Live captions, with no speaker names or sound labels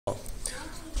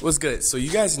What's good? So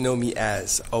you guys know me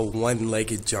as a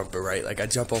one-legged jumper, right? Like I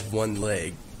jump off one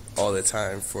leg all the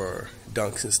time for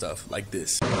dunks and stuff like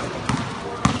this.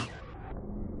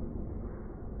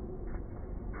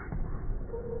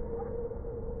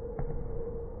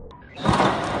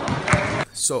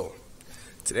 So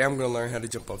today I'm gonna learn how to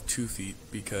jump off 2 feet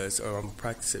because, or I'm gonna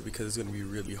practice it because it's gonna be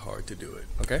really hard to do it.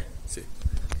 Okay? Let's see.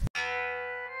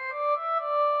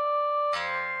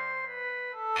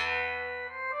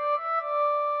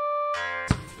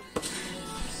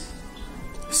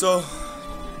 So,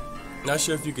 not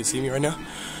sure if you can see me right now,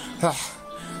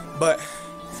 but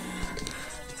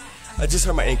I just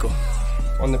hurt my ankle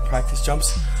on the practice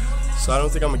jumps, so I don't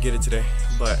think I'm gonna get it today,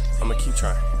 but I'm gonna keep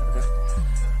trying, okay?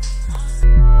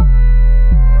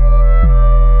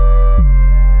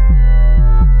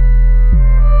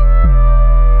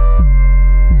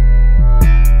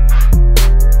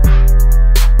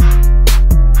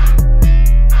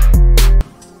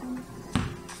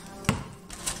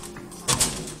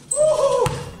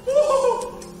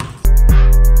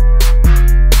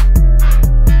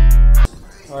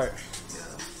 Alright,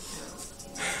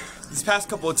 these past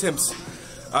couple attempts,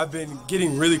 I've been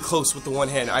getting really close with the one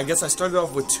hand. I guess I started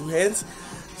off with 2 hands,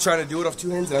 trying to do it off 2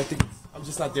 hands, and I think I'm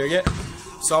just not there yet.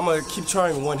 So I'm going to keep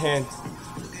trying one hand.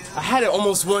 I had it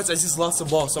almost once, I just lost the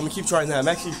ball, so I'm going to keep trying that. I'm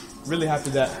actually really happy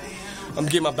that I'm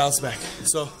getting my bounce back.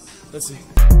 So, let's see.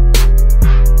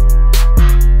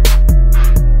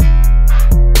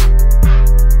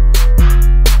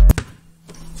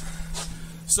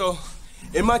 So,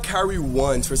 in my carry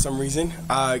ones, for some reason,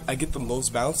 I get the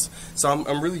most bounce. So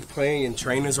I'm really playing in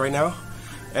trainers right now,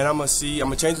 and I'm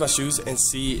gonna change my shoes and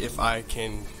see if I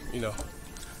can, you know,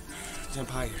 jump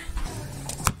higher.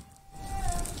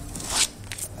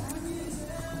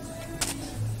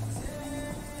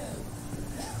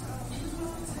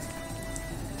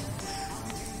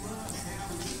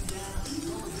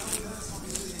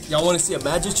 Y'all want to see a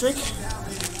magic trick?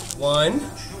 1,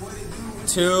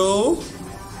 2,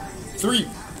 3.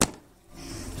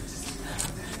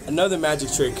 Another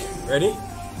magic trick. Ready?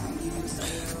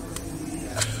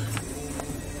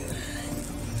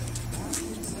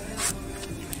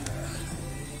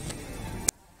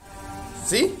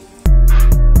 See?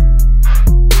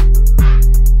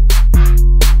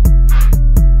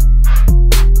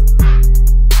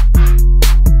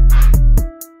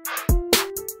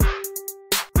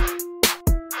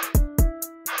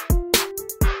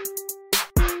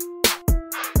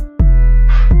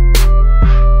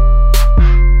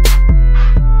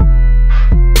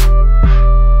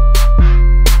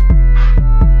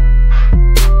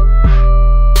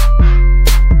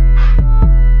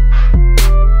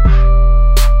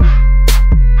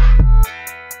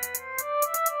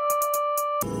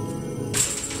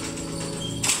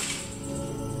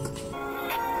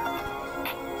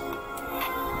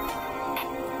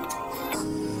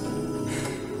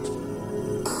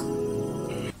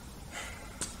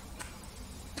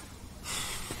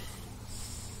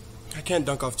 I can't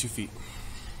dunk off 2 feet.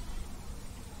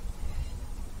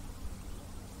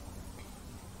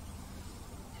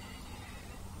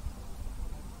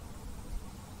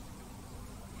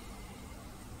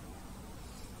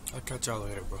 I'll catch y'all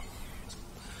later, bro.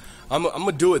 I'm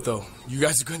gonna do it though. You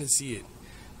guys are gonna see it.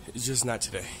 It's just not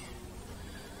today.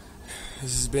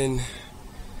 This has been,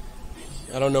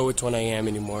 I don't know which one I am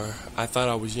anymore. I thought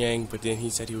I was Yang, but then he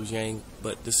said he was Yang.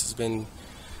 But this has been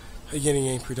a Yin and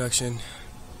Yang production.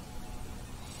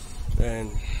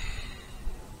 And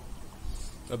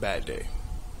a bad day.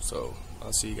 So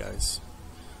I'll see you guys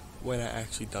when I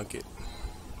actually dunk it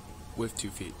with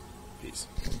 2 feet. Peace.